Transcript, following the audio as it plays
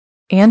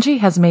Angie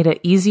has made it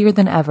easier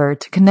than ever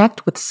to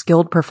connect with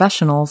skilled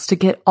professionals to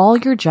get all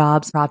your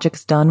jobs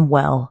projects done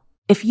well.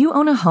 If you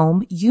own a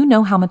home, you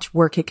know how much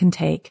work it can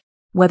take,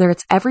 whether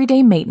it's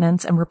everyday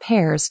maintenance and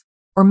repairs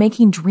or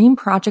making dream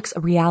projects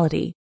a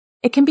reality.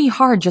 It can be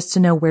hard just to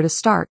know where to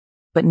start,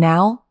 but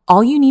now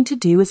all you need to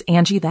do is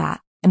Angie that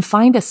and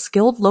find a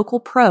skilled local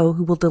pro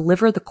who will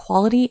deliver the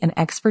quality and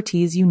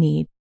expertise you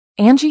need.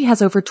 Angie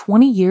has over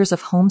 20 years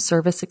of home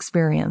service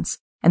experience,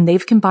 and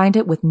they've combined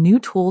it with new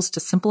tools to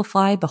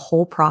simplify the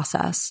whole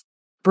process.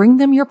 Bring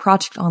them your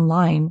project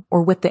online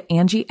or with the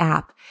Angie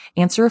app,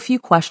 answer a few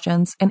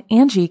questions, and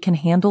Angie can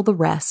handle the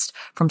rest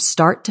from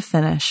start to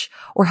finish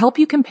or help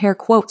you compare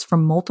quotes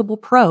from multiple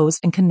pros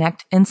and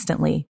connect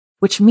instantly,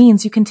 which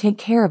means you can take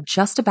care of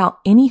just about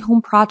any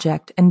home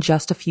project in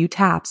just a few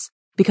taps.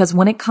 Because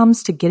when it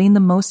comes to getting the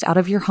most out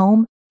of your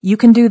home, you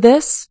can do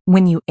this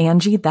when you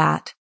Angie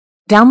that.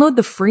 Download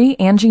the free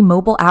Angie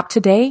mobile app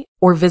today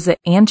or visit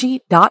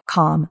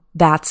Angie.com.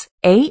 That's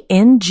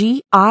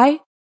ANGI.com.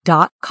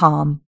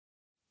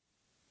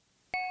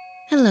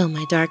 Hello,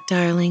 my dark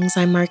darlings.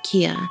 I'm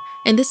Markia,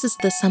 and this is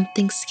the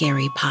Something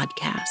Scary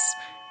podcast.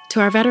 To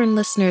our veteran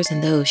listeners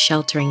and those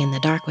sheltering in the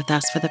dark with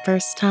us for the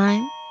first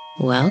time,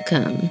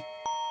 welcome.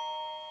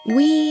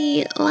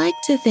 We like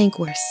to think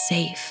we're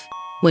safe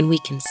when we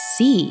can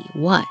see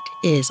what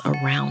is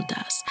around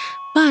us,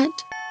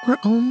 but we're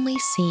only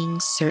seeing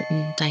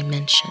certain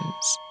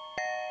dimensions.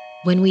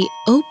 When we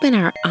open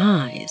our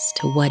eyes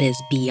to what is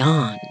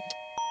beyond,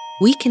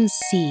 we can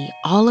see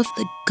all of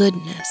the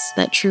goodness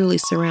that truly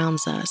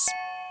surrounds us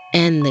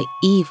and the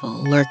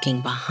evil lurking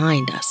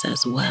behind us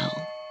as well.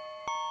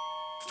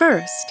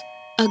 First,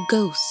 a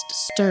ghost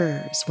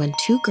stirs when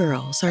two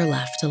girls are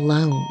left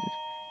alone.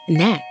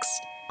 Next,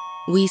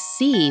 we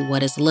see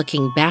what is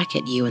looking back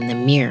at you in the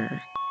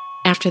mirror.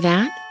 After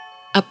that,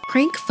 a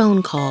prank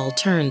phone call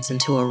turns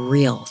into a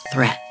real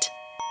threat.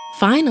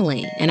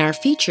 Finally, in our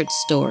featured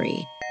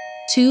story,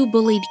 two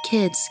bullied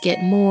kids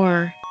get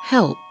more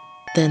help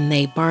than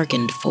they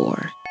bargained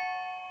for.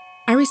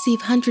 I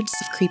receive hundreds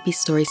of creepy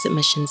story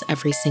submissions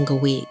every single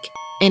week,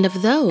 and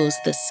of those,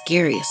 the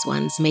scariest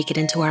ones make it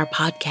into our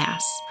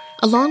podcasts,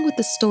 along with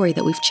the story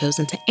that we've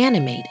chosen to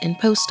animate and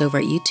post over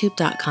at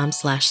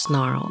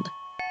youtube.com/snarled.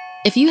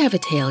 If you have a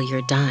tale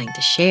you're dying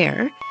to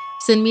share,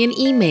 send me an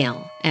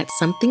email at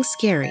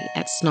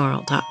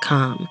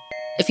somethingscary@snarl.com.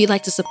 If you'd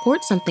like to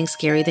support Something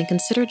Scary, then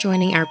consider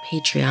joining our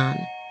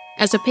Patreon.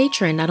 As a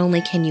patron, not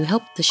only can you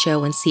help the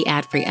show and see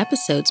ad-free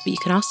episodes, but you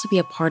can also be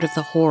a part of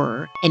the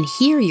horror and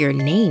hear your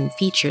name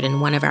featured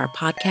in one of our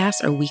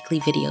podcasts or weekly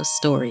video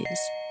stories.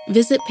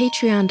 Visit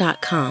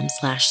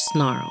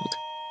patreon.com/snarled.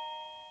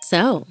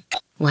 So,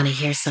 want to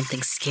hear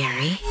something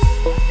scary?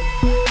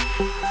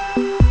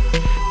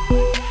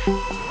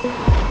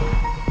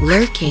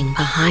 Lurking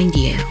behind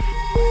you.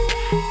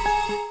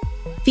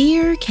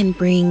 Fear can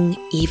bring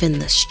even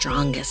the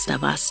strongest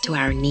of us to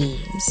our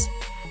knees.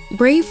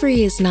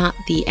 Bravery is not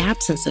the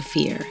absence of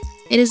fear.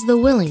 It is the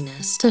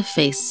willingness to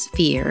face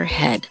fear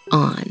head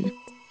on.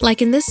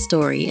 Like in this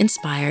story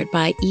inspired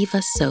by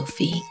Eva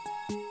Sophie.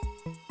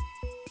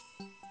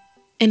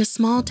 In a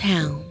small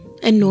town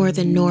in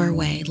northern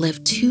Norway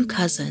lived two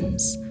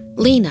cousins,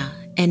 Lena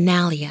and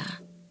Nalia.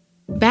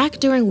 Back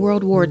during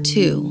World War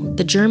II,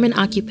 the German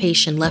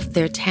occupation left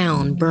their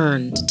town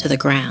burned to the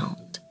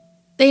ground.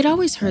 They had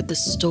always heard the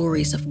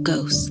stories of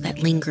ghosts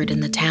that lingered in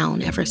the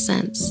town ever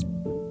since.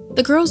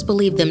 The girls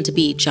believed them to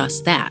be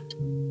just that,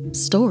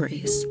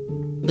 stories.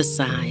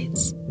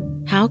 Besides,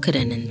 how could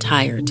an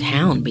entire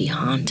town be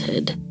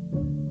haunted?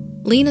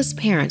 Lena's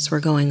parents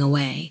were going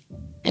away,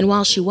 and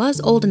while she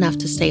was old enough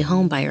to stay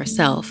home by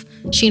herself,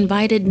 she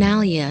invited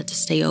Nalia to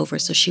stay over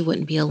so she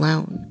wouldn't be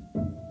alone.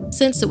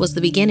 Since it was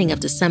the beginning of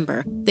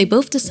December, they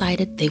both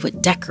decided they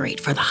would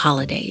decorate for the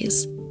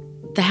holidays.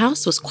 The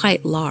house was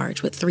quite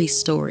large with 3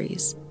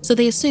 stories, so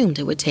they assumed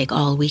it would take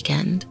all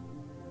weekend.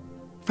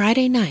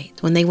 Friday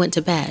night, when they went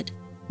to bed,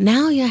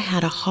 Nalia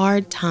had a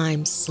hard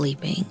time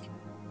sleeping.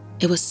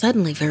 It was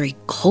suddenly very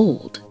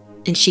cold,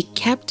 and she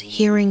kept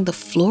hearing the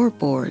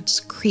floorboards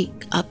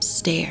creak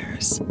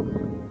upstairs.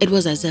 It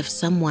was as if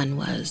someone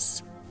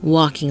was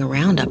walking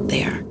around up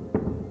there.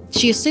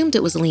 She assumed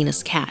it was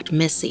Lena's cat,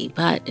 Missy,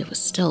 but it was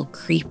still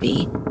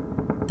creepy.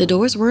 The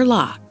doors were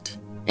locked,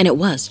 and it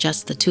was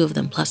just the 2 of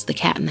them plus the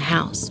cat in the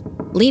house.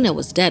 Lena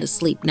was dead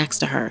asleep next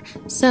to her,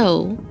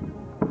 so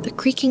the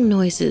creaking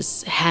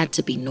noises had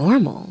to be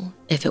normal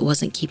if it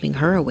wasn't keeping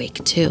her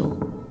awake too.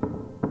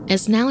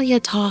 As Nalia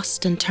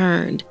tossed and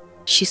turned,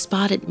 she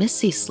spotted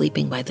Missy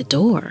sleeping by the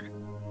door.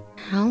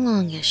 How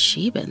long has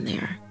she been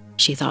there?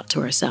 She thought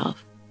to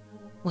herself.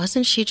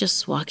 Wasn't she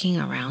just walking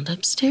around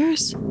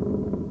upstairs?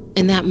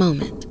 In that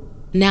moment,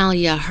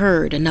 Nalia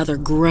heard another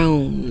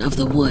groan of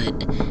the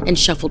wood and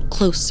shuffled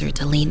closer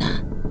to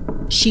Lena.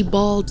 She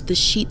balled the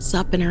sheets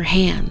up in her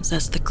hands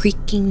as the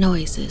creaking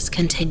noises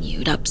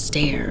continued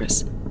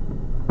upstairs.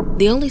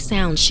 The only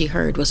sound she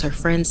heard was her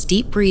friend's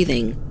deep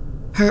breathing,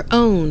 her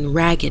own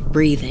ragged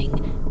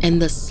breathing,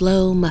 and the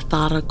slow,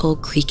 methodical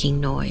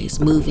creaking noise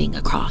moving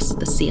across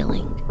the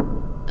ceiling.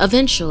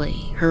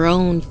 Eventually, her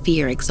own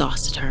fear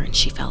exhausted her and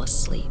she fell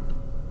asleep.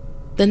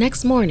 The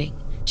next morning,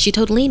 she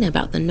told Lena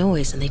about the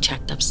noise and they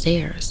checked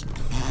upstairs.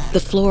 The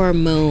floor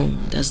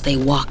moaned as they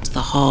walked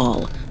the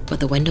hall, but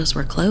the windows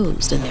were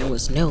closed and there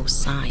was no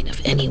sign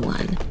of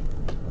anyone.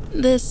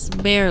 This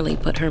barely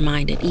put her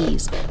mind at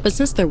ease, but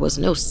since there was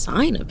no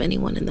sign of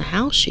anyone in the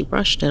house, she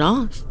brushed it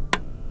off.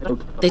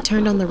 They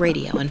turned on the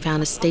radio and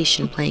found a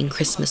station playing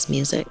Christmas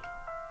music.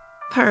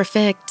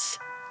 "Perfect,"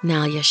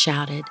 Nalia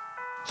shouted.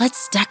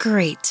 "Let's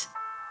decorate."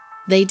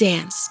 They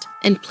danced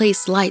and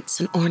placed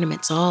lights and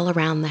ornaments all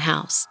around the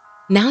house.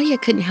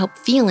 Nalia couldn't help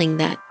feeling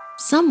that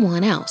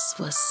someone else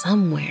was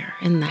somewhere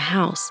in the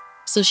house,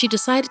 so she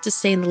decided to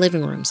stay in the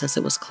living room since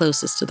it was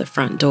closest to the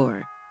front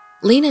door.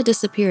 Lena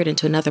disappeared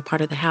into another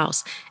part of the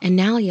house, and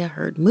Nalia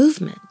heard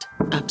movement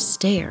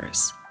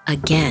upstairs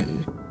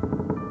again.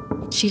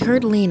 She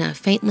heard Lena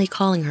faintly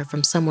calling her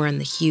from somewhere in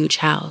the huge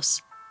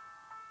house.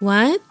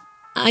 "What?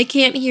 I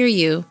can't hear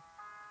you."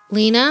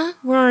 "Lena,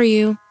 where are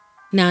you?"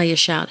 Nalia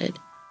shouted.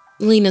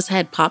 Lena's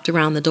head popped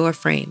around the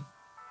doorframe.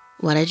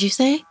 "What did you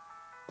say?"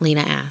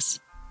 Lena asked.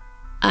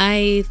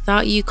 "I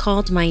thought you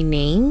called my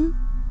name.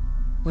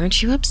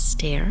 Weren't you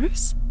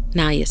upstairs?"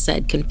 Nalia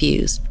said,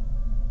 confused.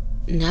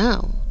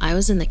 "No, I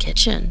was in the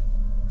kitchen,"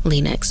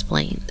 Lena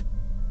explained.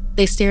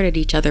 They stared at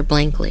each other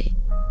blankly.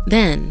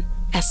 Then,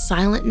 as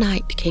Silent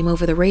Night came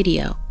over the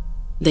radio,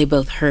 they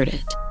both heard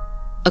it.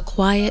 A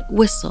quiet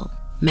whistle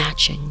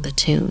matching the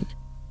tune.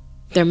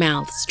 Their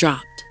mouths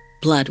dropped,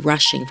 blood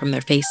rushing from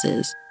their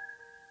faces.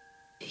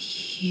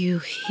 "You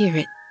hear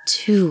it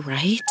too,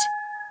 right?"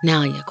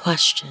 Nalia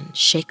questioned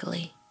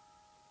shakily.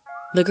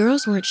 The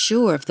girls weren't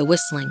sure if the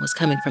whistling was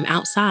coming from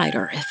outside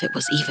or if it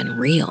was even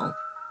real.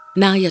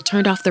 Nalia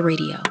turned off the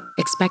radio,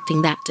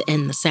 expecting that to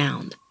end the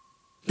sound.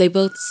 They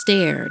both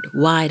stared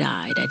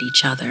wide-eyed at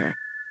each other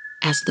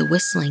as the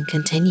whistling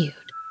continued.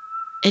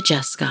 It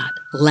just got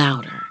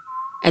louder,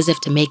 as if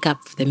to make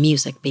up for the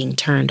music being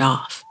turned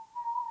off.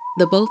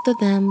 The both of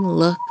them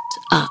looked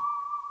up.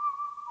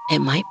 It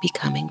might be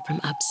coming from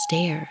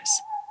upstairs.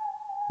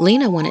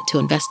 Lena wanted to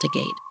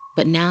investigate,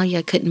 but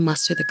Nalia couldn't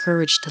muster the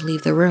courage to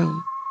leave the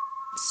room.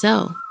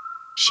 So,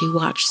 she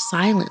watched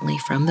silently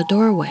from the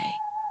doorway,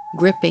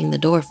 gripping the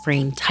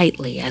doorframe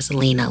tightly as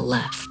Lena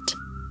left.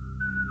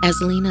 As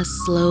Lena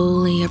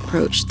slowly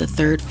approached the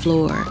third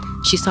floor,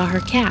 she saw her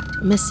cat,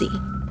 Missy.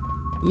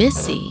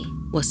 Missy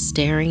was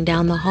staring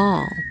down the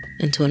hall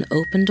into an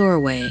open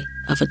doorway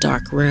of a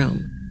dark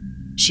room.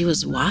 She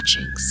was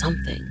watching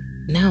something.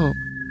 No,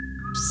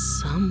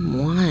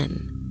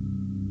 someone.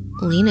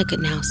 Lena could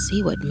now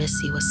see what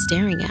Missy was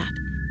staring at.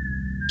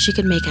 She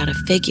could make out a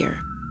figure.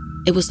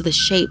 It was the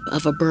shape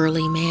of a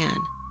burly man.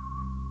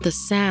 The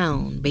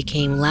sound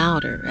became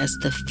louder as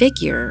the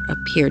figure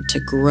appeared to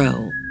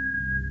grow.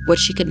 What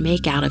she could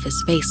make out of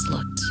his face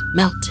looked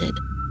melted,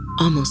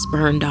 almost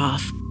burned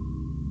off.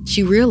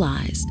 She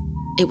realized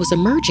it was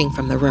emerging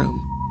from the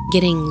room,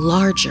 getting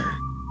larger.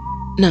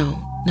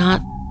 No,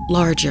 not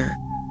larger,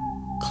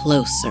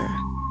 closer.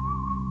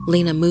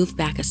 Lena moved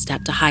back a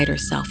step to hide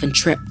herself and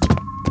tripped.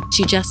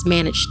 She just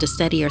managed to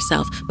steady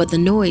herself, but the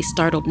noise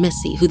startled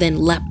Missy, who then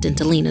leapt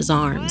into Lena's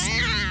arms.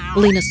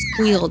 Lena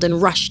squealed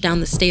and rushed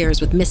down the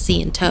stairs with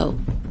Missy in tow.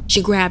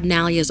 She grabbed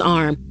Nalia's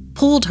arm,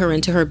 pulled her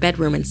into her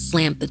bedroom, and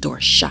slammed the door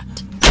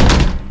shut.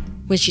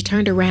 When she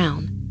turned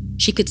around,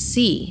 she could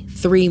see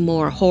 3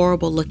 more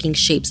horrible-looking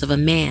shapes of a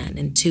man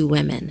and 2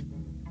 women,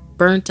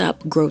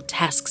 burnt-up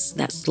grotesques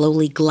that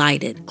slowly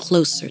glided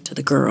closer to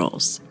the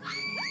girls.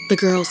 The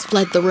girls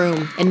fled the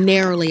room and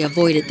narrowly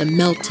avoided the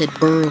melted,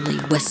 burly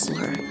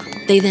whistler.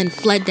 They then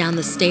fled down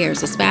the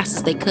stairs as fast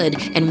as they could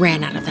and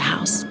ran out of the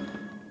house.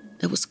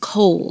 It was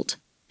cold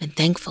and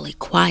thankfully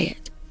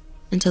quiet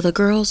until the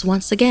girls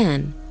once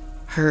again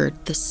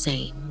heard the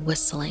same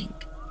whistling.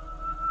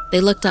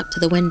 They looked up to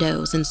the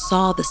windows and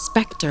saw the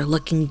specter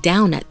looking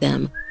down at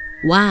them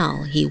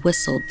while he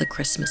whistled the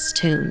Christmas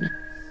tune.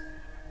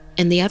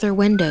 In the other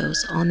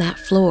windows on that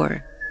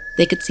floor,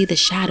 they could see the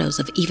shadows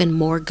of even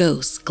more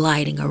ghosts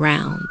gliding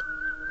around.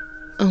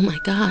 "Oh my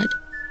God,"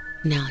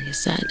 Nalia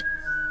said.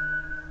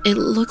 "It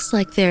looks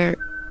like they're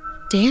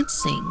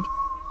dancing.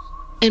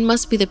 It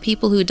must be the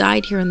people who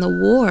died here in the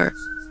war.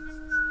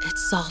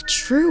 It's all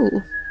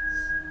true."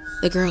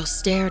 The girls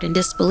stared in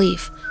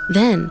disbelief.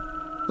 Then,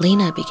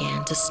 Lena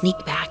began to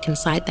sneak back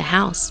inside the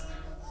house.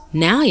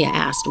 Nalia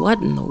asked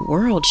what in the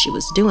world she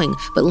was doing,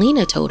 but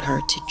Lena told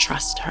her to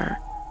trust her.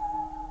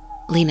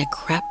 Lena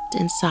crept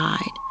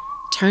inside,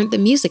 turned the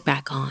music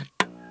back on,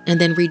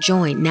 and then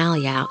rejoined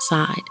Nalia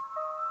outside.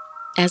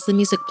 As the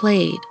music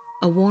played,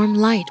 a warm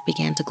light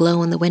began to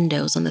glow in the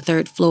windows on the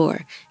 3rd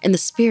floor, and the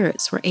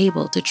spirits were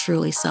able to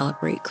truly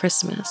celebrate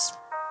Christmas.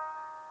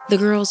 The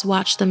girls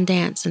watched them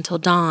dance until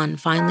dawn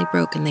finally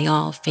broke and they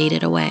all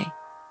faded away.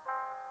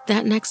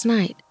 That next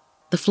night,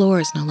 the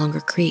floors no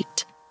longer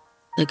creaked.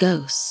 The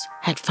ghosts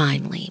had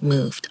finally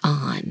moved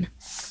on.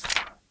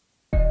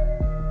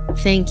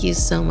 Thank you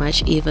so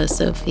much, Eva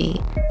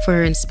Sophie,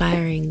 for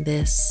inspiring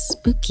this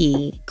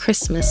spooky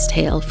Christmas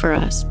tale for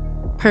us.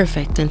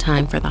 Perfect in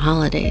time for the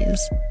holidays.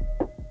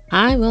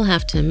 I will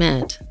have to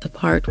admit, the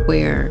part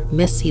where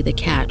Missy the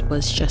cat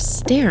was just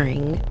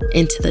staring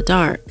into the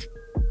dark,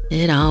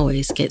 it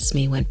always gets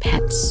me when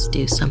pets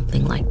do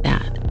something like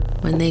that,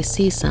 when they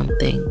see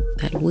something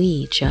that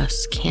we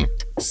just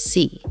can't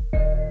see,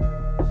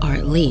 or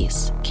at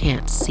least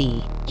can't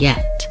see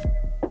yet.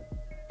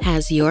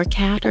 Has your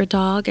cat or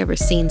dog ever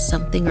seen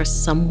something or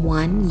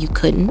someone you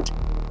couldn't?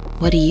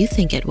 What do you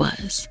think it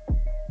was?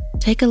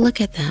 Take a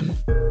look at them.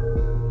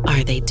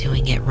 Are they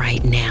doing it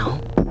right now?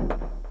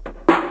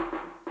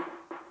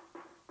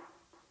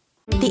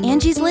 The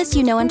Angie's List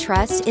you know and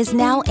trust is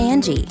now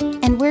Angie,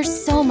 and we're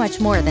so much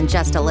more than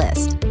just a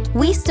list.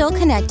 We still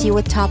connect you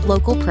with top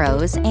local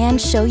pros and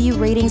show you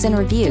ratings and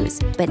reviews,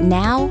 but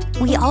now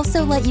we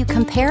also let you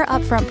compare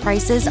upfront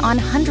prices on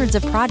hundreds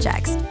of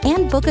projects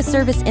and book a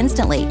service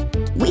instantly.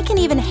 We can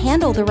even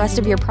handle the rest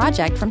of your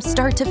project from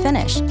start to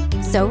finish.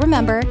 So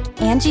remember,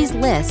 Angie's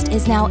List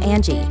is now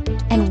Angie,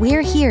 and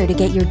we're here to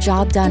get your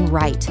job done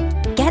right.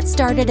 Get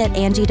started at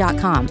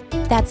Angie.com.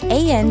 That's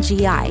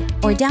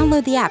ANGI, or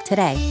download the app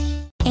today.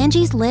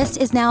 Angie's List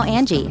is now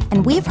Angie,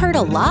 and we've heard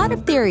a lot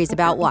of theories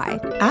about why.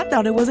 I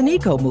thought it was an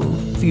eco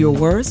move. Fewer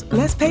words,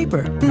 less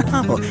paper.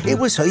 No, it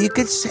was so you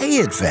could say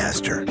it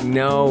faster.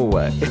 No,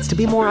 it's to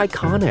be more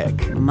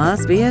iconic.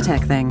 Must be a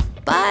tech thing.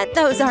 But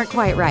those aren't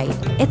quite right.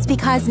 It's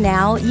because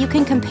now you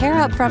can compare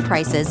upfront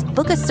prices,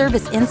 book a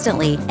service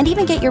instantly, and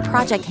even get your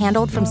project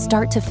handled from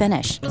start to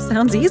finish.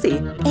 Sounds easy.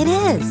 It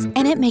is,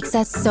 and it makes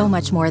us so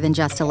much more than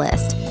just a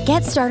list.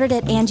 Get started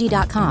at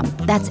Angie.com.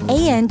 That's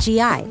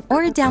ANGI,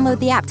 or download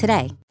the app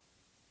today.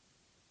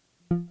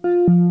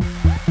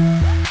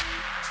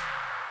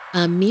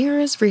 A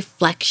mirror's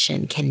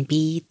reflection can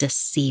be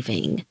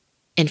deceiving.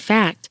 In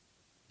fact,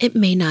 it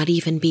may not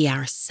even be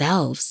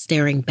ourselves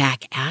staring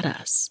back at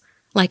us,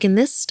 like in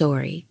this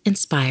story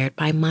inspired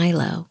by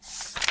Milo.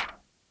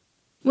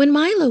 When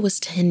Milo was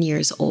 10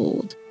 years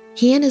old,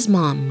 he and his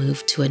mom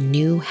moved to a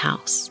new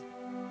house.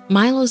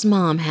 Milo's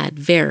mom had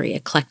very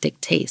eclectic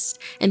taste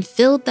and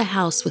filled the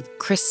house with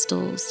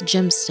crystals,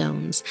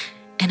 gemstones,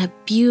 and a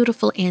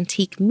beautiful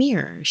antique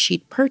mirror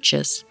she'd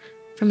purchased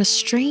from a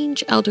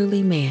strange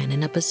elderly man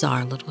in a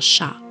bizarre little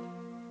shop.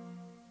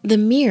 The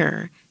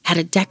mirror had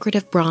a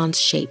decorative bronze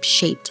shape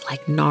shaped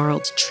like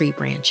gnarled tree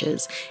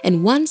branches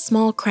and one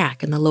small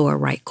crack in the lower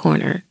right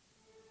corner.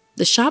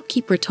 The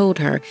shopkeeper told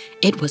her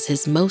it was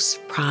his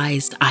most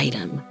prized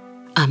item,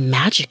 a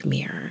magic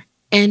mirror,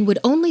 and would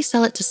only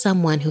sell it to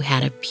someone who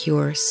had a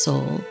pure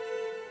soul.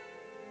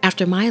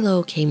 After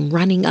Milo came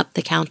running up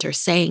the counter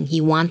saying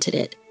he wanted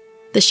it,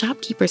 the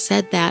shopkeeper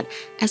said that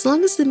as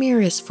long as the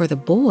mirror is for the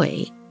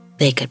boy,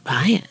 they could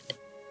buy it.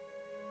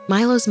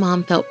 Milo's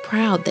mom felt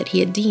proud that he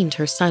had deemed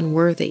her son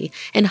worthy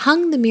and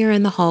hung the mirror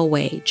in the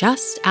hallway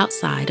just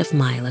outside of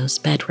Milo's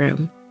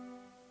bedroom.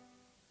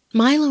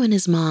 Milo and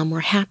his mom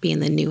were happy in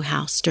the new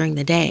house during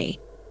the day,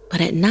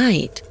 but at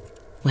night,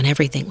 when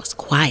everything was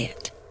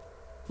quiet,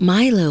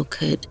 Milo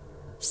could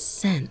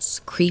sense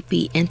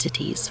creepy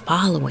entities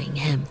following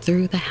him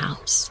through the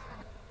house.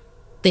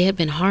 They had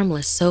been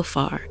harmless so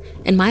far,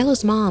 and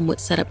Milo's mom would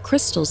set up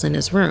crystals in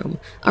his room,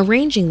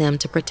 arranging them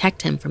to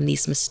protect him from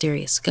these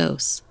mysterious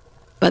ghosts.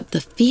 But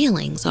the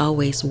feelings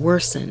always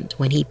worsened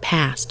when he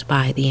passed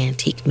by the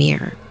antique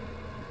mirror.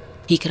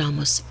 He could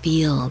almost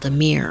feel the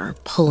mirror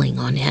pulling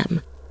on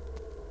him.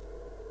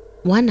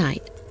 One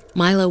night,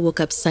 Milo woke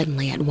up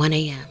suddenly at 1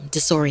 a.m.,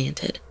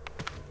 disoriented.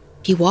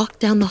 He walked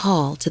down the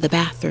hall to the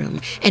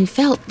bathroom and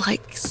felt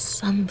like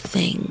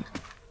something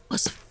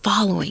was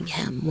following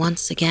him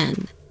once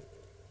again.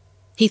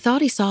 He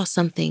thought he saw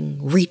something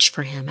reach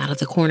for him out of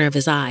the corner of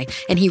his eye,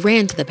 and he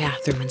ran to the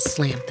bathroom and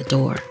slammed the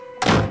door.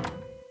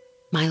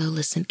 Milo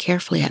listened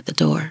carefully at the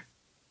door,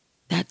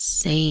 that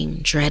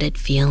same dreaded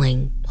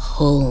feeling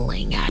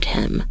pulling at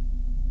him.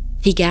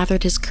 He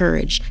gathered his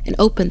courage and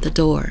opened the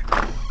door,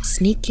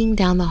 sneaking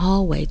down the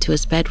hallway to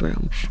his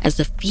bedroom as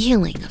the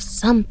feeling of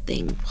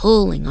something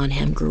pulling on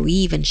him grew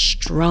even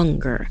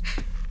stronger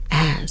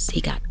as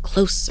he got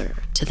closer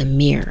to the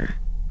mirror.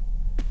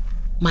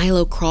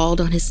 Milo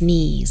crawled on his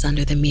knees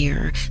under the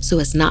mirror so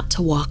as not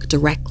to walk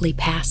directly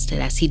past it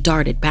as he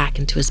darted back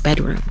into his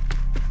bedroom.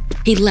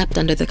 He leapt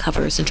under the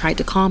covers and tried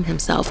to calm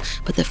himself,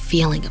 but the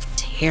feeling of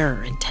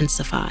terror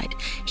intensified.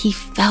 He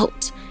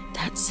felt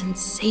that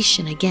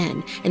sensation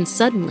again, and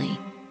suddenly,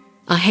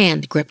 a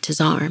hand gripped his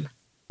arm.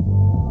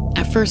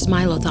 At first,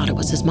 Milo thought it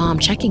was his mom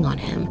checking on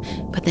him,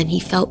 but then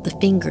he felt the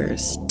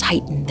fingers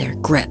tighten their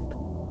grip,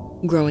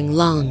 growing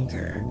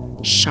longer,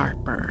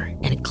 sharper,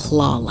 and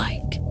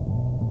claw-like.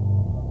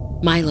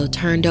 Milo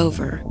turned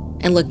over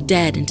and looked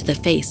dead into the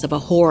face of a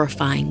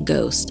horrifying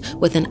ghost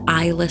with an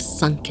eyeless,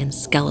 sunken,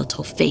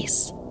 skeletal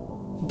face.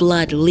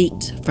 Blood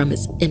leaked from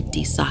its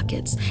empty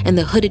sockets, and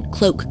the hooded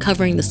cloak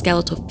covering the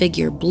skeletal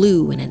figure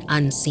blew in an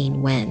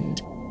unseen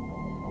wind.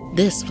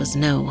 This was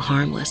no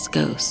harmless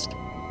ghost.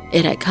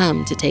 It had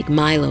come to take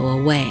Milo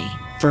away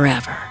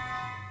forever.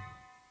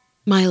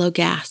 Milo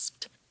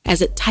gasped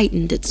as it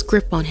tightened its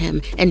grip on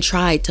him and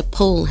tried to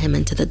pull him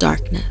into the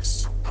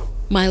darkness.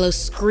 Milo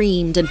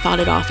screamed and fought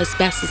it off as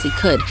best as he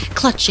could,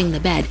 clutching the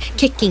bed,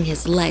 kicking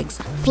his legs,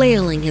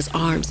 flailing his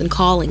arms, and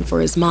calling for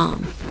his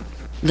mom.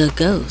 The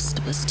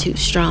ghost was too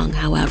strong,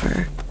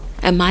 however,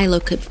 and Milo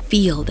could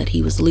feel that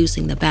he was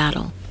losing the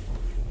battle.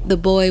 The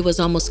boy was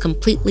almost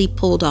completely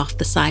pulled off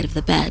the side of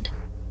the bed.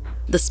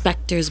 The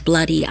specter's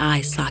bloody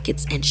eye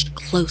sockets inched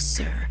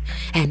closer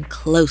and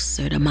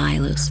closer to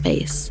Milo's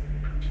face.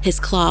 His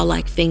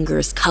claw-like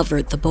fingers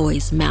covered the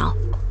boy's mouth.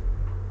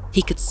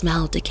 He could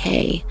smell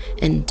decay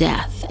and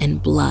death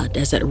and blood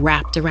as it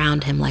wrapped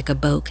around him like a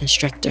boa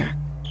constrictor.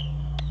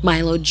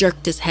 Milo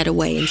jerked his head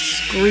away and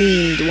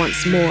screamed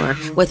once more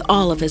with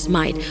all of his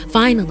might.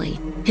 Finally,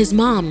 his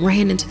mom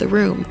ran into the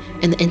room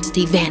and the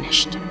entity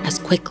vanished as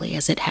quickly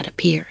as it had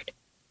appeared,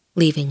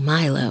 leaving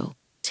Milo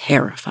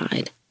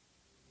terrified.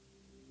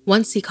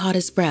 Once he caught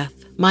his breath,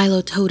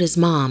 Milo told his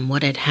mom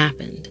what had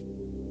happened.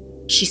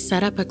 She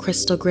set up a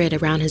crystal grid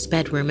around his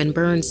bedroom and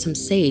burned some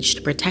sage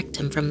to protect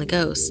him from the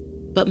ghosts.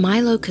 But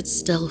Milo could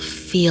still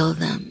feel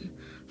them,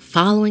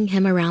 following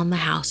him around the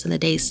house in the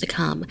days to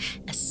come,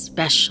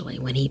 especially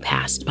when he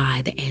passed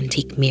by the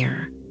antique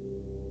mirror.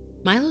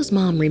 Milo's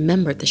mom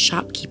remembered the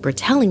shopkeeper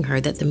telling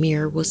her that the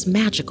mirror was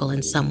magical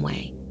in some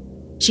way.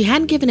 She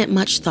hadn't given it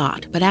much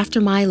thought, but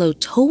after Milo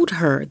told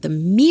her the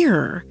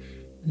mirror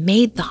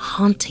made the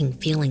haunting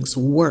feelings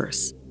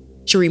worse,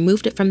 she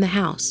removed it from the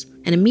house,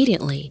 and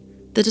immediately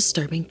the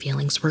disturbing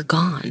feelings were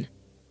gone.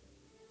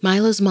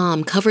 Milo's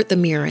mom covered the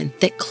mirror in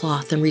thick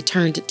cloth and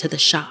returned it to the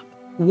shop,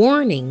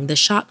 warning the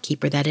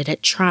shopkeeper that it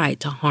had tried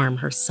to harm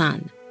her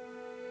son.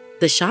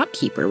 The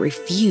shopkeeper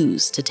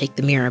refused to take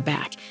the mirror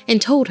back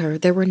and told her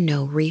there were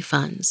no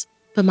refunds,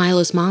 but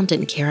Milo's mom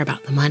didn't care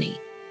about the money.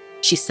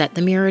 She set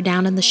the mirror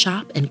down in the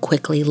shop and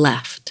quickly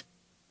left.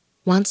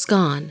 Once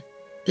gone,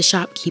 the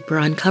shopkeeper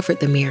uncovered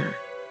the mirror,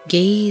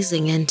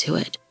 gazing into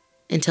it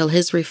until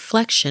his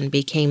reflection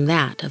became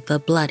that of the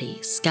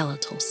bloody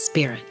skeletal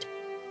spirit.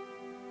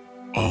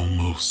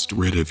 Almost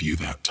rid of you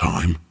that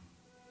time.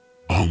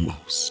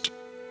 Almost.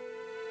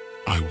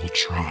 I will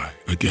try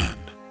again,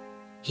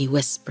 he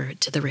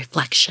whispered to the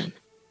reflection.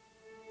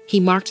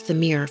 He marked the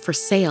mirror for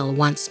sale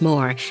once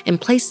more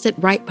and placed it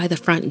right by the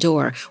front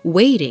door,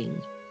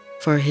 waiting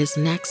for his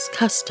next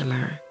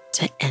customer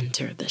to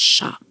enter the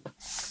shop.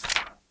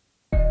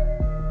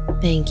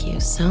 Thank you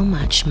so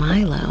much,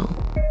 Milo,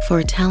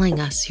 for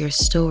telling us your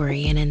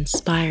story and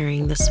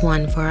inspiring this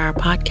one for our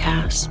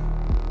podcast.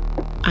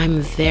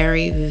 I'm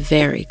very,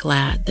 very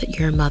glad that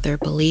your mother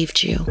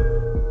believed you,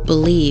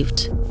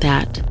 believed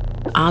that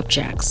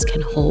objects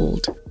can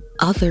hold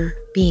other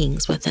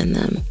beings within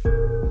them.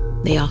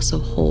 They also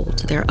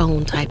hold their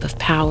own type of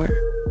power.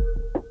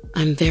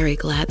 I'm very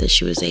glad that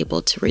she was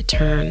able to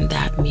return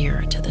that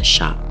mirror to the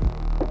shop.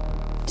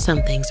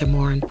 Some things are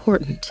more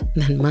important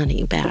than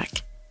money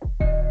back.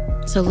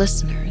 So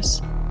listeners,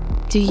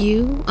 do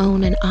you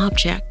own an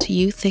object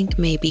you think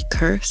may be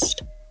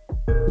cursed?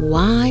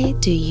 Why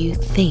do you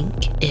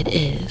think it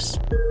is?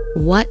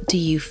 What do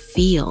you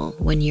feel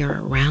when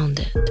you're around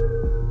it?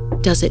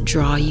 Does it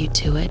draw you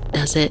to it?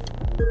 Does it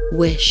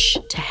wish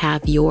to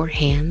have your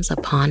hands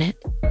upon it?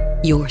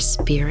 Your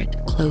spirit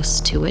close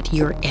to it?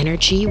 Your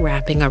energy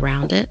wrapping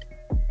around it?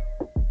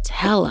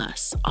 Tell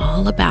us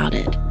all about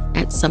it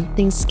at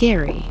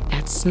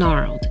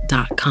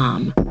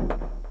somethingscary@snarled.com.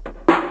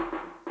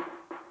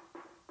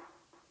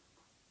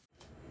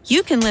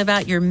 You can live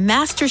out your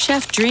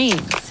MasterChef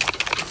dreams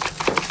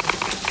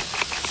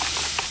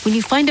when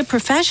you find a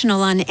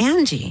professional on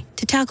Angie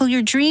to tackle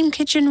your dream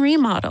kitchen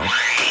remodel.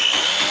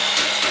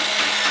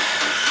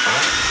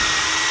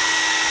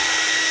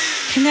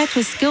 Connect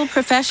with skilled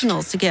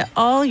professionals to get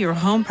all your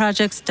home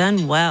projects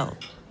done well.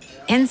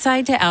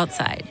 Inside to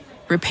outside,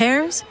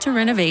 repairs to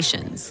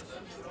renovations.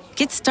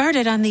 Get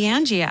started on the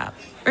Angie app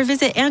or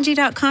visit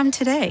Angie.com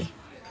today.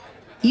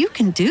 You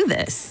can do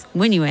this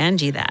when you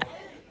Angie that.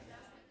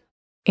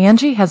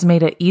 Angie has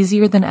made it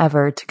easier than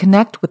ever to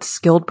connect with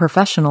skilled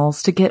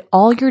professionals to get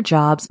all your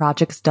jobs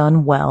projects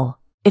done well.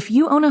 If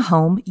you own a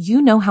home,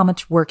 you know how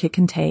much work it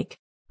can take,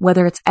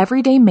 whether it's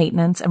everyday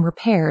maintenance and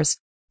repairs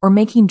or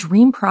making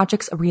dream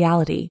projects a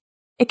reality.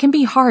 It can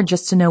be hard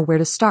just to know where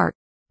to start,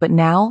 but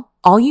now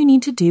all you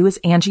need to do is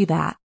Angie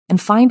that and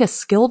find a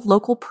skilled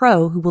local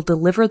pro who will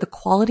deliver the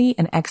quality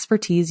and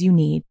expertise you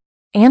need.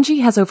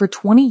 Angie has over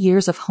 20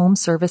 years of home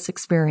service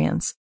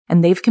experience,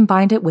 and they've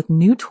combined it with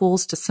new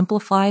tools to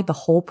simplify the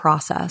whole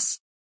process.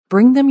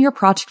 Bring them your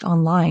project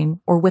online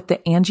or with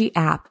the Angie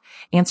app,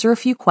 answer a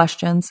few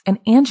questions, and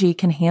Angie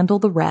can handle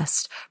the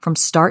rest from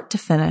start to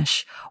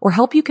finish or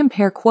help you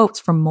compare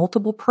quotes from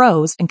multiple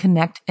pros and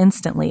connect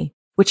instantly,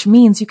 which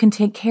means you can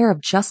take care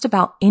of just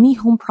about any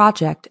home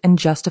project in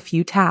just a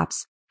few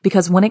taps.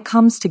 Because when it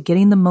comes to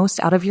getting the most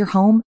out of your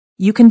home,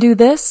 you can do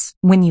this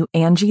when you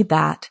Angie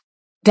that.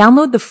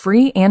 Download the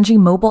free Angie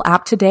mobile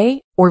app today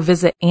or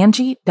visit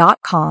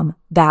Angie.com.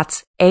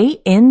 That's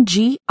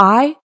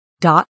ANGI.com.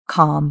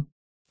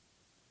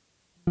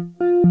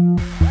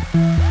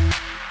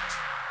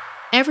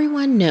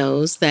 Everyone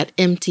knows that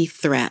empty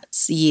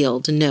threats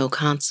yield no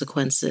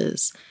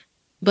consequences.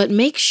 But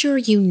make sure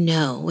you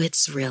know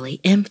it's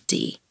really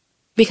empty.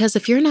 Because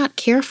if you're not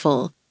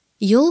careful,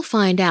 you'll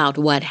find out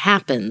what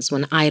happens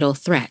when idle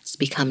threats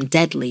become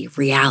deadly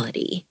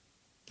reality.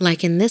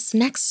 Like in this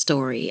next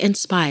story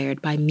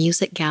inspired by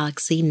Music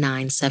Galaxy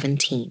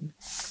 917.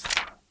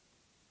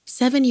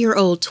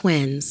 7-year-old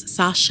twins,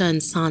 Sasha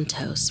and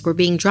Santos, were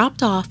being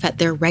dropped off at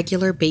their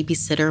regular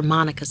babysitter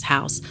Monica's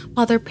house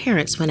while their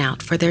parents went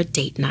out for their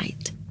date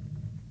night.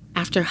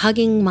 After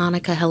hugging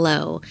Monica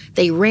hello,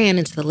 they ran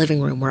into the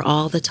living room where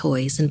all the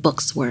toys and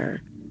books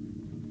were.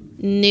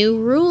 "New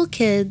rule,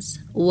 kids.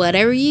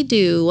 Whatever you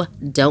do,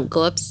 don't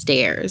go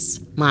upstairs,"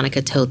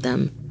 Monica told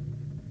them.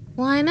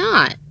 "Why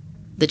not?"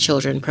 the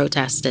children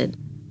protested.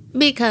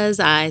 "Because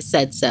I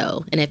said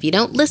so, and if you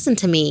don't listen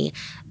to me,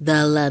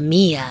 the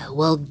Lamia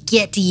will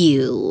get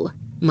you,"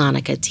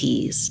 Monica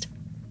teased.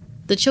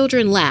 The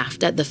children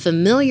laughed at the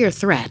familiar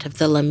threat of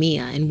the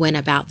Lamia and went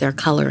about their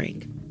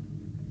coloring.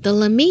 The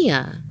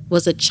Lamia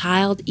was a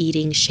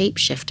child-eating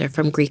shapeshifter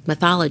from Greek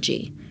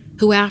mythology,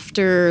 who,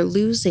 after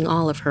losing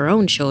all of her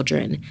own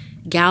children,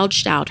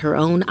 gouged out her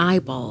own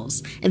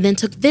eyeballs and then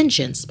took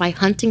vengeance by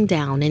hunting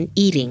down and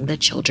eating the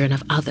children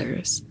of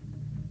others.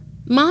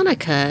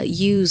 Monica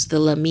used the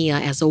Lamia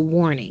as a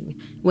warning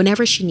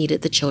whenever she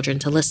needed the children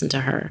to listen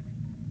to her.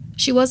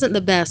 She wasn't the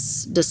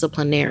best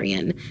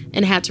disciplinarian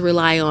and had to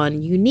rely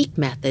on unique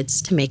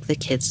methods to make the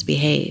kids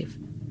behave.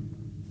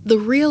 The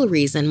real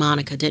reason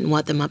Monica didn't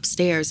want them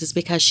upstairs is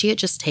because she had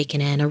just taken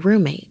in a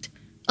roommate,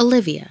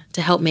 Olivia,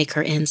 to help make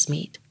her ends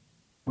meet.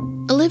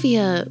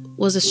 Olivia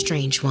was a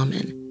strange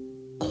woman,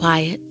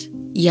 quiet,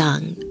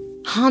 young,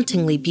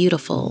 hauntingly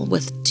beautiful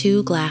with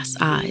 2 glass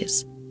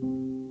eyes.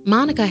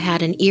 Monica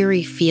had an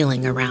eerie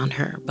feeling around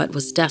her, but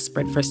was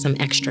desperate for some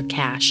extra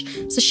cash,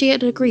 so she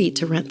had agreed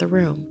to rent the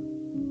room.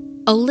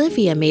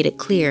 Olivia made it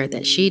clear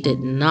that she did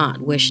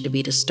not wish to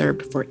be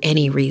disturbed for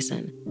any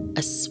reason,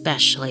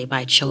 especially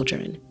by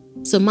children.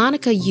 So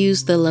Monica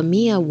used the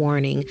Lamia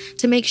warning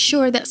to make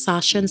sure that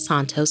Sasha and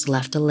Santos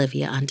left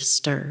Olivia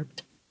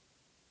undisturbed.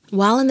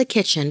 While in the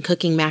kitchen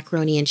cooking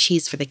macaroni and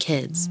cheese for the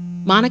kids,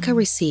 Monica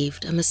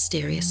received a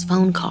mysterious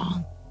phone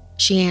call.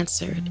 She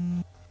answered.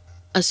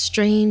 A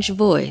strange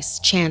voice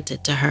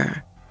chanted to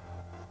her.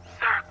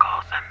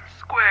 "Circles and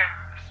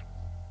squares.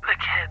 The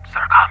kids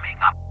are coming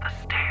up the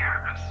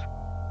stairs."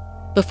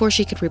 Before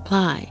she could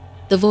reply,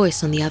 the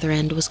voice on the other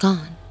end was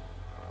gone.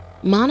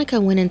 Monica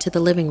went into the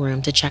living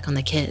room to check on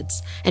the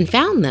kids and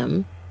found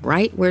them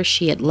right where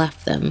she had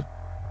left them.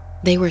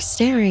 They were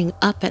staring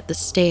up at the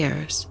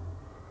stairs.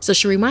 So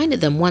she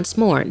reminded them once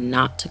more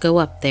not to go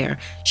up there.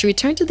 She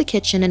returned to the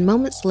kitchen, and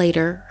moments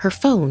later, her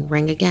phone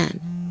rang again.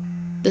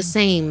 The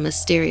same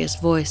mysterious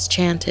voice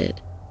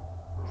chanted,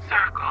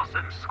 "Circles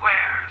and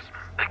squares.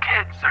 The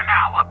kids are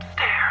now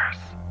upstairs."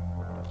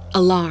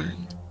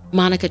 Alarmed,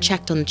 Monica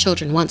checked on the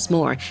children once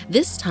more.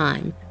 This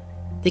time,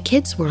 the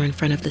kids were in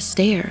front of the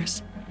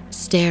stairs,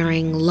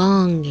 staring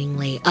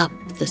longingly up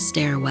the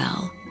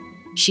stairwell.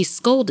 She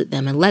scolded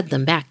them and led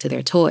them back to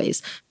their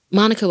toys.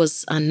 Monica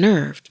was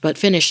unnerved, but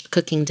finished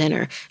cooking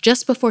dinner.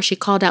 Just before she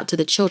called out to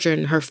the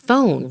children, her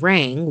phone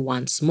rang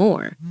once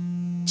more.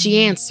 She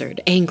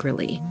answered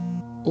angrily.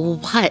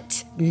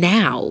 "What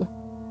now?"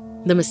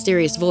 The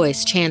mysterious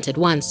voice chanted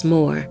once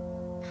more.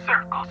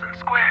 "Circles and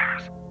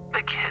squares.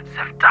 The kids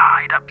have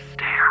died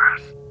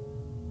upstairs."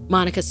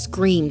 Monica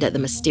screamed at the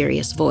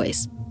mysterious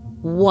voice.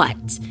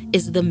 What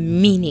is the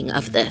meaning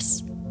of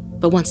this?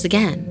 But once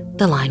again,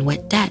 the line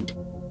went dead.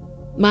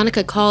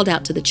 Monica called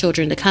out to the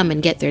children to come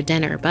and get their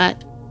dinner,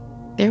 but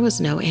there was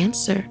no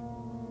answer.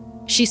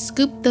 She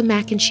scooped the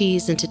mac and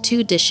cheese into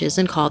 2 dishes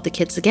and called the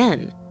kids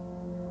again.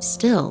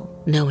 Still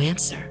no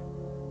answer.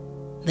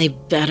 They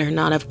better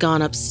not have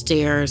gone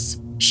upstairs,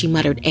 she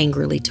muttered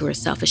angrily to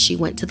herself as she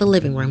went to the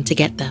living room to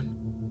get them.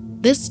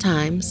 This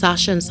time,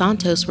 Sasha and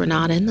Santos were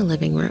not in the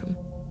living room.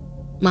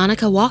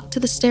 Monica walked to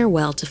the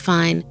stairwell to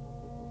find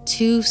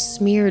 2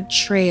 smeared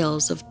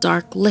trails of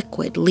dark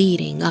liquid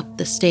leading up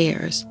the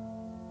stairs,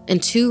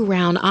 and 2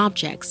 round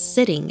objects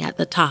sitting at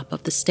the top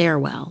of the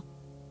stairwell.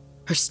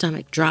 Her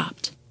stomach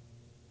dropped.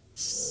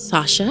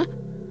 "Sasha?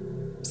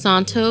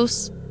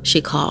 Santos?"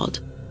 she called.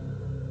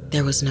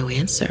 There was no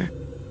answer.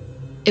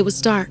 It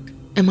was dark,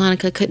 and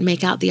Monica couldn't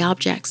make out the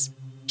objects.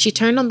 She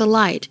turned on the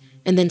light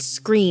and then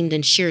screamed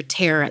in sheer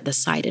terror at the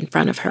sight in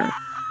front of her.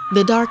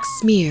 The dark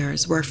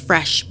smears were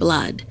fresh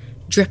blood,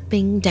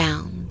 dripping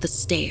down the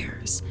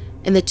stairs,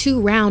 and the 2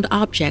 round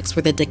objects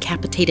were the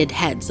decapitated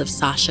heads of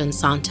Sasha and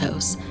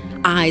Santos,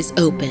 eyes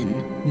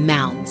open,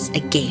 mouths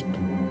agape.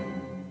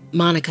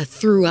 Monica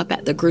threw up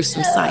at the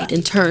gruesome sight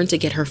and turned to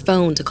get her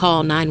phone to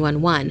call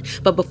 911,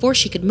 but before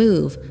she could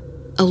move,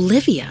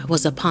 Olivia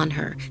was upon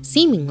her,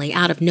 seemingly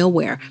out of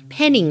nowhere,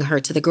 pinning her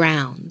to the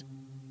ground.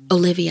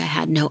 Olivia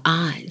had no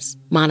eyes,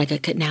 Monica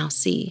could now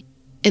see,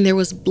 and there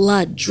was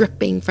blood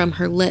dripping from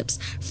her lips,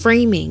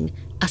 framing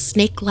a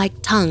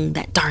snake-like tongue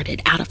that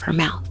darted out of her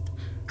mouth.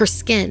 Her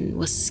skin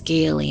was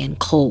scaly and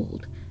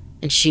cold,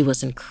 and she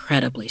was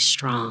incredibly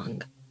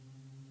strong.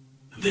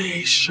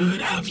 "They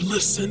should have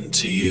listened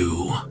to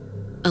you,"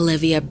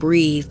 Olivia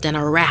breathed in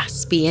a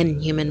raspy,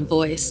 inhuman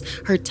voice,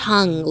 her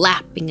tongue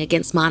lapping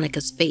against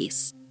Monica's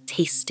face,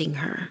 tasting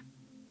her.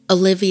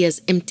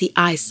 Olivia's empty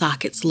eye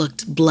sockets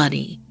looked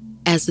bloody,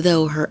 as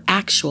though her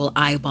actual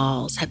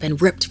eyeballs had been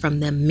ripped from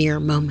them mere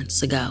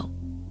moments ago.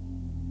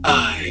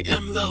 I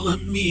am the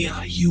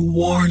Lamia you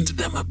warned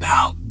them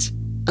about,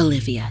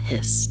 Olivia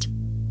hissed.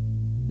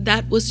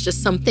 That was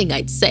just something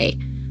I'd say.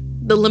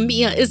 The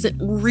Lamia isn't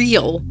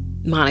real,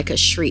 Monica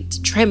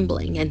shrieked,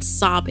 trembling and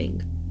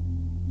sobbing.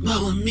 The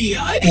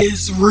Lamia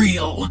is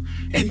real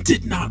and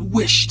did not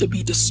wish to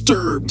be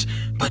disturbed,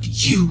 but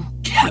you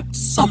kept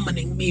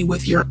summoning me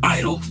with your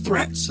idle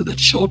threats to the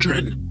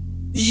children.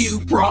 You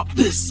brought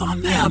this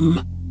on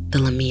them. The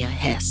Lamia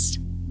hissed.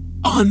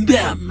 On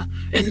them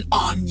and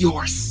on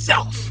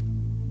yourself.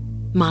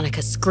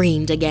 Monica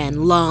screamed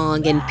again,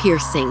 long and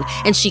piercing,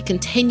 and she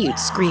continued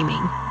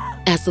screaming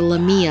as the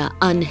Lamia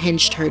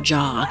unhinged her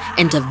jaw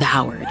and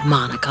devoured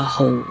Monica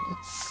whole.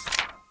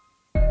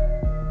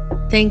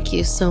 Thank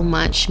you so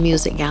much,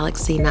 Music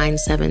Galaxy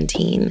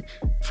 917,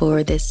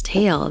 for this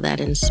tale that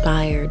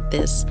inspired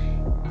this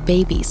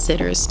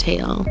babysitter's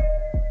tale.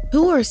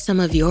 Who are some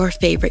of your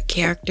favorite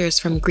characters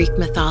from Greek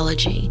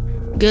mythology?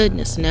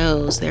 Goodness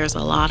knows there's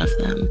a lot of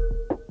them.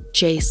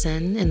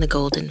 Jason in the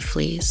Golden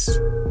Fleece,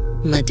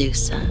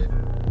 Medusa,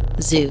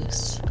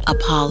 Zeus,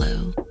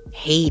 Apollo,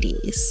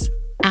 Hades,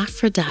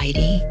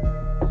 Aphrodite.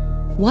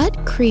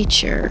 What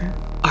creature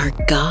or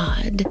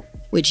god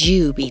would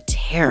you be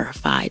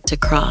terrified to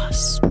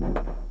cross?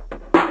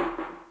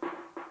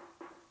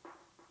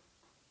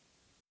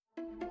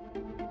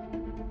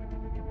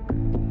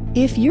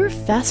 If you're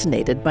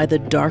fascinated by the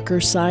darker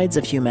sides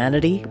of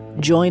humanity,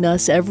 join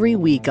us every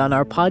week on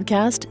our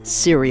podcast,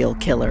 Serial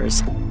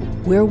Killers,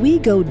 where we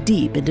go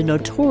deep into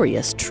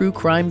notorious true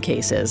crime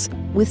cases.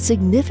 With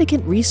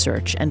significant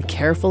research and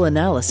careful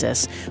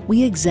analysis,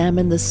 we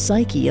examine the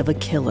psyche of a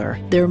killer,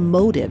 their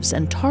motives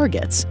and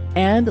targets,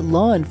 and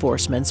law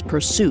enforcement's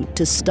pursuit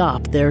to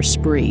stop their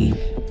spree.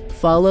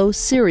 Follow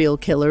Serial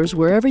Killers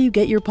wherever you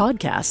get your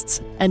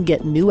podcasts and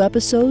get new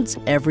episodes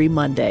every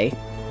Monday.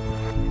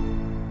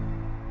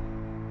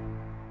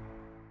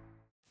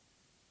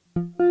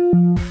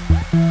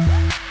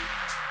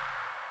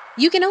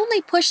 You can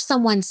only push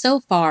someone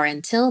so far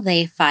until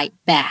they fight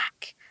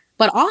back.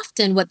 But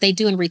often what they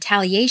do in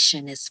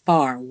retaliation is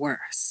far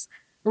worse.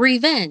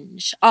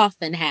 Revenge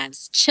often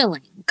has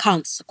chilling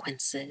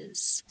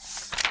consequences.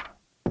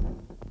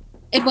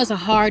 It was a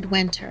hard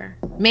winter,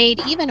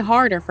 made even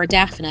harder for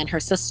Daphne and her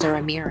sister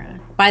Amira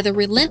by the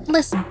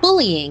relentless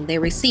bullying they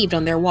received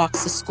on their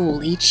walks to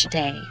school each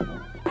day.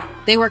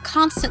 They were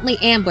constantly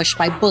ambushed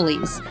by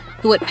bullies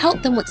who would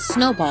pelt them with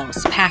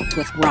snowballs packed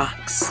with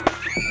rocks.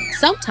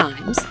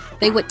 Sometimes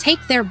they would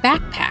take their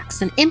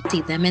backpacks and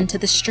empty them into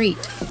the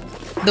street.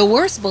 The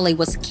worst bully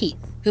was Keith,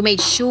 who made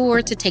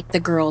sure to take the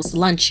girls'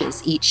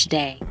 lunches each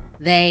day.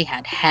 They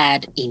had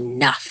had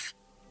enough.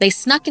 They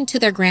snuck into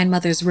their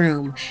grandmother's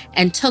room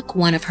and took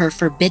one of her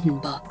forbidden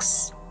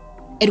books.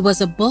 It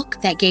was a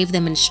book that gave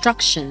them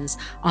instructions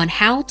on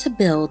how to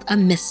build a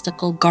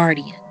mystical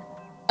guardian,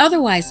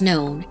 otherwise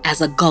known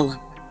as a golem.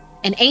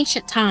 In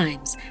ancient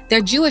times,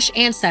 their Jewish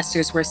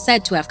ancestors were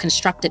said to have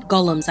constructed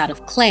golems out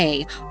of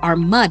clay or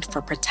mud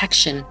for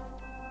protection.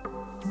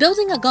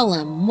 Building a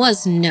golem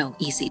was no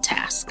easy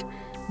task,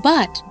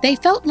 but they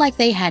felt like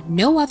they had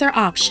no other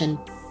option.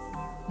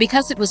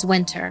 Because it was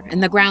winter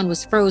and the ground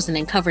was frozen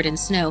and covered in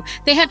snow,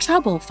 they had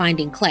trouble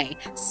finding clay.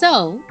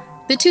 So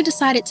the two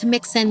decided to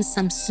mix in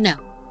some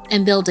snow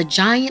and build a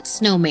giant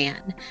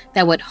snowman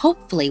that would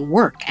hopefully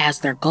work as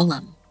their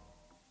golem.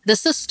 The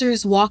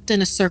sisters walked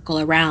in a circle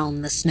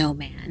around the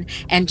snowman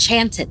and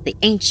chanted the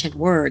ancient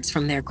words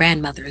from their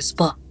grandmother's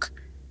book.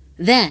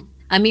 Then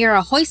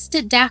Amira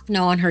hoisted Daphne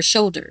on her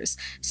shoulders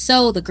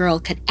so the girl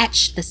could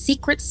etch the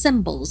secret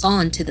symbols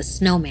onto the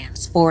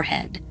snowman's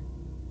forehead.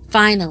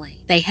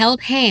 Finally, they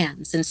held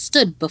hands and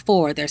stood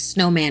before their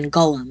snowman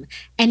golem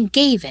and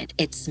gave it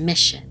its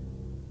mission: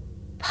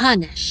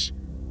 punish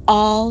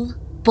all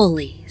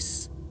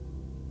bullies.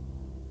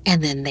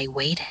 And then they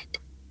waited.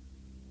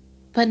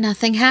 But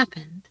nothing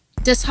happened.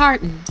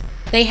 Disheartened,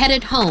 they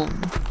headed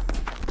home.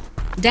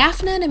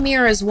 Daphne and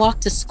Amira's walk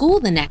to school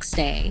the next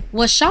day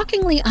was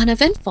shockingly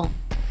uneventful.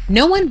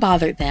 No one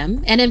bothered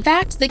them, and in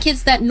fact, the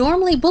kids that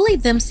normally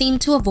bullied them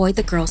seemed to avoid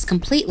the girls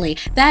completely.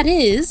 That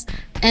is,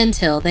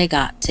 until they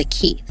got to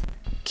Keith.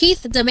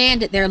 Keith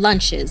demanded their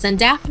lunches, and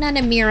Daphne and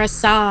Amira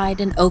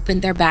sighed and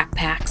opened their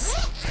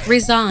backpacks,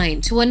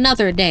 resigned to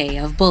another day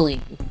of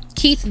bullying.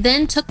 Keith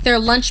then took their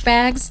lunch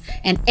bags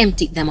and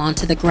emptied them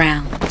onto the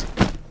ground.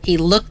 He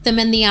looked them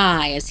in the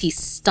eye as he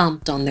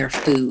stomped on their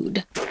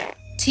food.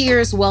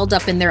 Tears welled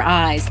up in their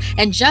eyes,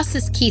 and just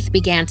as Keith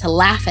began to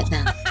laugh at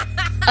them,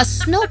 a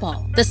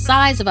snowball the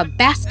size of a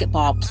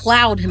basketball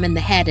plowed him in the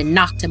head and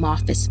knocked him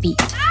off his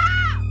feet.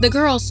 The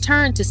girls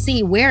turned to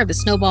see where the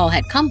snowball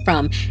had come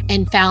from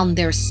and found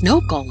their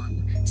snow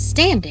golem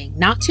standing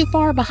not too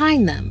far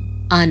behind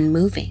them,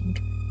 unmoving.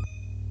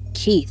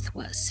 Keith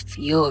was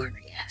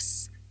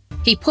furious.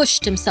 He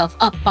pushed himself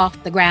up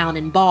off the ground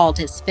and balled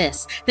his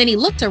fists. Then he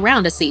looked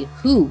around to see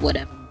who would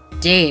have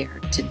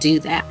dared to do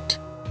that.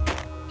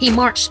 He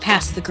marched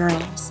past the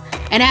girls,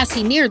 and as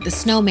he neared the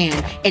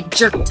snowman, it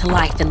jerked to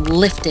life and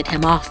lifted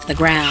him off the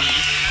ground.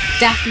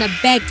 Daphne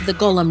begged the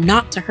golem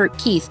not to hurt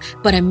Keith,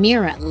 but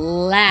Amira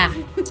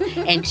laughed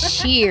and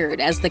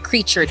cheered as the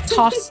creature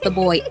tossed the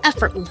boy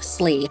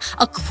effortlessly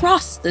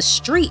across the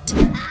street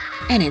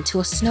and into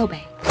a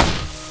snowbank.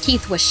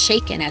 Keith was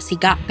shaken as he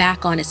got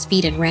back on his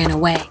feet and ran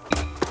away.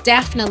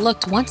 Daphne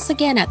looked once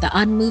again at the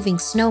unmoving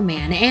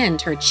snowman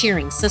and her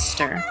cheering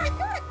sister.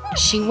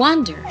 She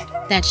wondered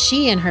that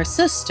she and her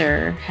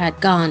sister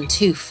had gone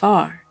too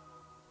far.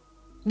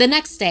 The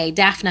next day,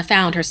 Daphne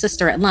found her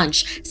sister at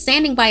lunch,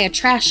 standing by a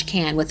trash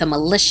can with a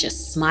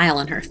malicious smile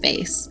on her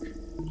face.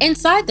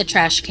 Inside the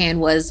trash can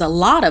was a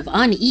lot of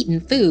uneaten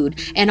food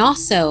and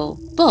also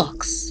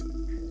books.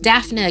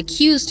 Daphne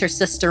accused her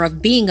sister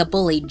of being a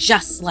bully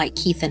just like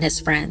Keith and his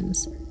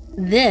friends.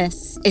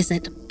 This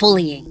isn't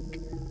bullying.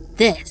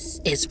 This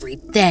is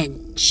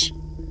revenge,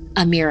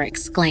 Amira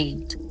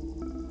exclaimed.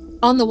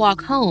 On the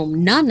walk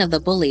home, none of the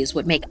bullies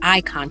would make eye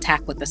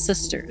contact with the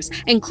sisters,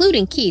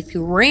 including Keith,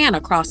 who ran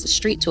across the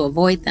street to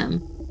avoid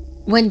them.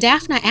 When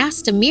Daphne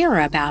asked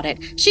Amira about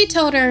it, she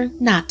told her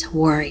not to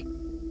worry.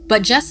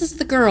 But just as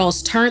the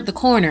girls turned the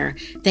corner,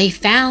 they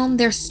found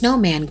their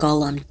snowman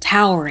golem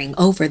towering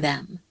over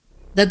them.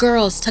 The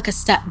girls took a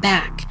step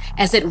back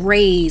as it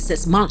raised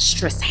its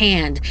monstrous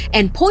hand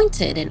and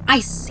pointed an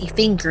icy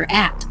finger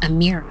at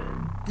Amira.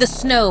 The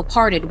snow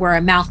parted where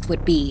a mouth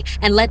would be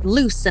and let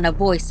loose in a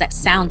voice that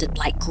sounded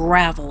like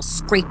gravel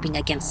scraping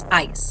against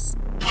ice.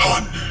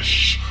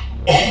 Punish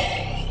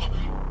all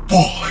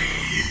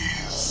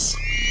bullies.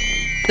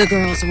 The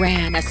girls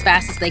ran as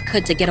fast as they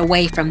could to get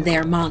away from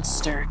their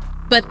monster.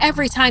 But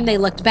every time they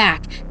looked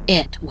back,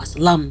 it was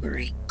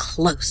lumbering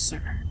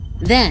closer.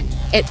 Then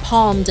it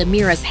palmed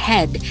Amira's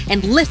head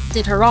and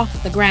lifted her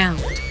off the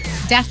ground.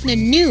 Daphne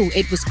knew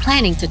it was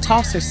planning to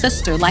toss her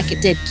sister like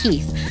it did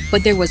Keith,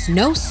 but there was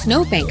no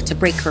snowbank to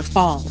break her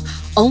fall,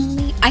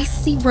 only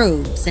icy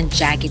roads and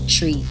jagged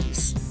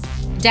trees.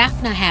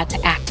 Daphne had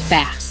to act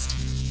fast.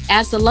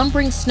 As the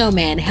lumbering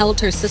snowman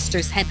held her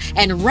sister's head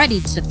and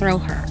readied to throw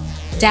her,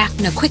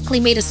 Daphne quickly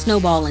made a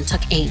snowball and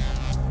took aim.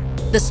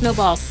 The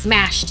snowball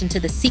smashed into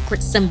the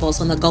secret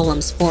symbols on the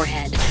golem's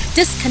forehead,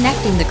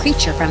 disconnecting the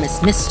creature from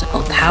its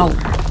mystical power.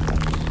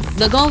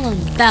 The golem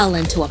fell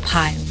into a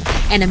pile,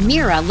 and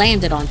Amira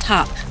landed on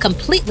top,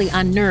 completely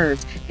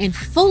unnerved and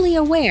fully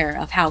aware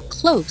of how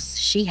close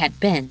she had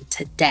been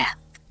to death.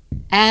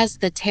 As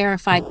the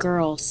terrified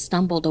girls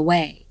stumbled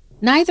away,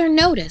 neither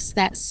noticed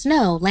that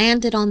snow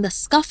landed on the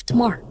scuffed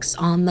marks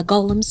on the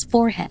golem's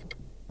forehead.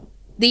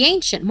 The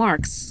ancient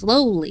marks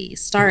slowly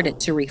started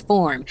to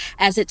reform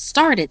as it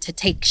started to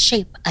take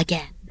shape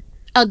again.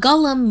 A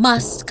golem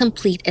must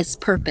complete its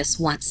purpose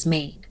once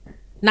made.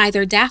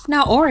 Neither Daphne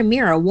or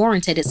Amira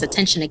warranted its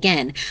attention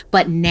again,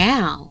 but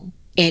now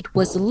it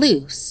was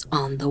loose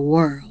on the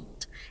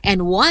world,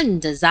 and one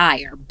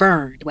desire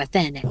burned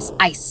within its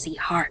icy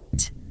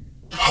heart.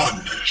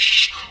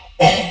 Punish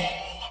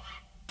all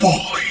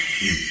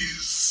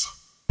bullies.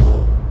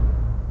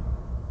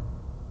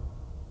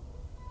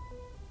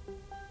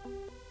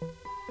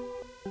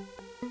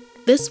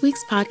 This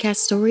week's podcast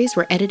stories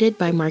were edited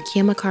by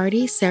Markia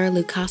McCarty, Sarah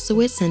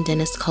Lukasiewicz, and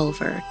Dennis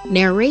Culver.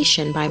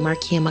 Narration by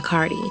Markia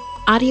McCarty.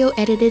 Audio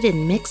edited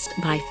and mixed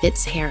by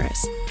Fitz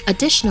Harris.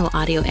 Additional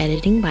audio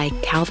editing by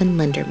Calvin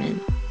Linderman.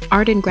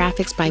 Art and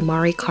graphics by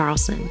Mari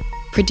Carlson.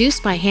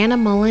 Produced by Hannah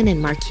Mullen and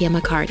Markia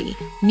McCarty.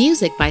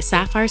 Music by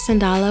Sapphire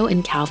Sandalo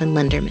and Calvin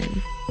Linderman.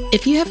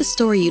 If you have a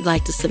story you'd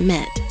like to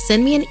submit,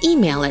 send me an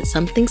email at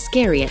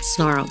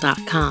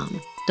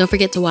somethingscary@snarled.com. Don't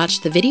forget to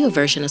watch the video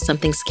version of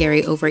Something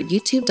Scary over at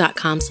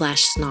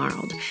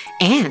youtube.com/snarled.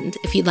 And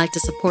if you'd like to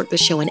support the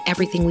show and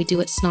everything we do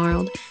at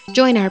Snarled,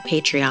 join our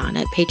Patreon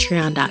at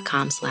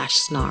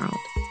patreon.com/snarled.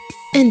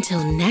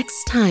 Until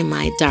next time,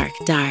 my dark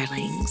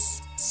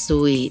darlings,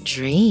 sweet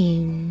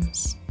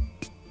dreams.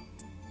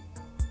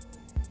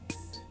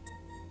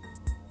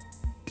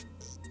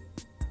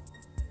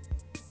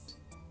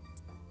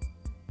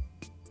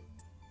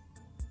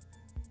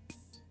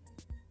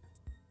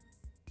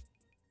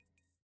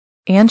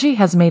 Angie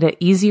has made it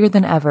easier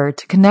than ever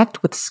to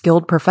connect with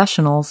skilled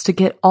professionals to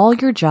get all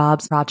your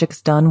jobs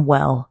projects done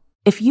well.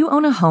 If you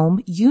own a home,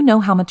 you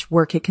know how much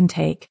work it can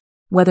take,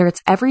 whether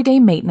it's everyday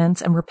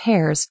maintenance and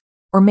repairs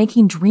or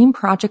making dream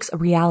projects a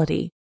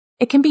reality.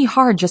 It can be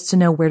hard just to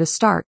know where to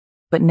start,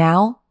 but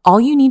now all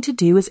you need to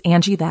do is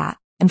Angie that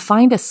and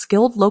find a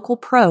skilled local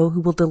pro who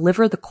will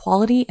deliver the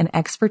quality and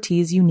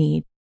expertise you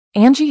need.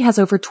 Angie has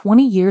over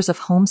 20 years of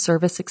home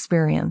service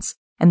experience,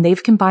 and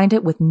they've combined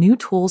it with new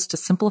tools to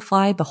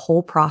simplify the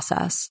whole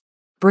process.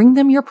 Bring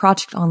them your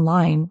project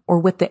online or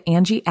with the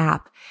Angie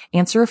app,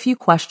 answer a few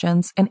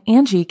questions, and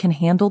Angie can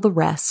handle the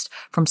rest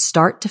from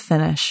start to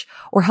finish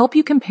or help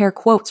you compare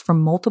quotes from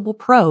multiple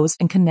pros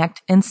and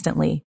connect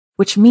instantly,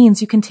 which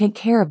means you can take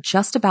care of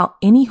just about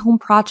any home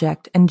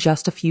project in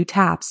just a few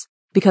taps.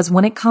 Because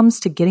when it comes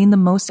to getting the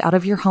most out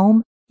of your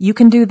home, You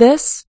can do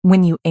this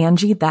when you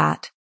Angie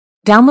that.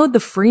 Download the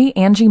free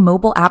Angie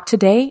mobile app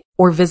today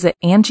or visit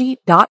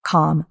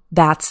Angie.com.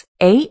 That's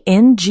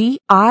ANGI.com.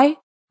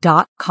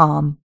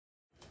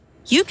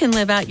 You can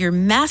live out your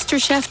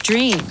MasterChef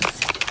dreams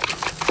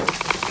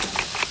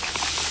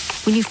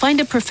when you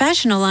find a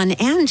professional on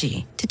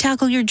Angie to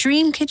tackle your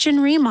dream kitchen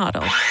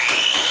remodel.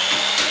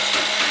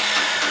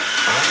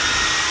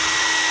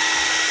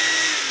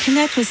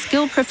 Connect with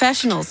skilled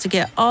professionals to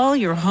get all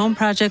your home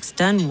projects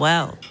done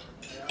well.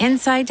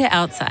 Inside to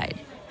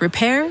outside,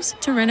 repairs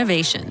to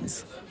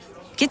renovations.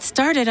 Get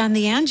started on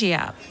the Angie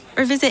app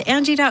or visit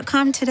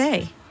Angie.com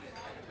today.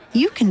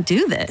 You can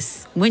do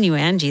this when you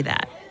Angie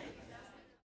that.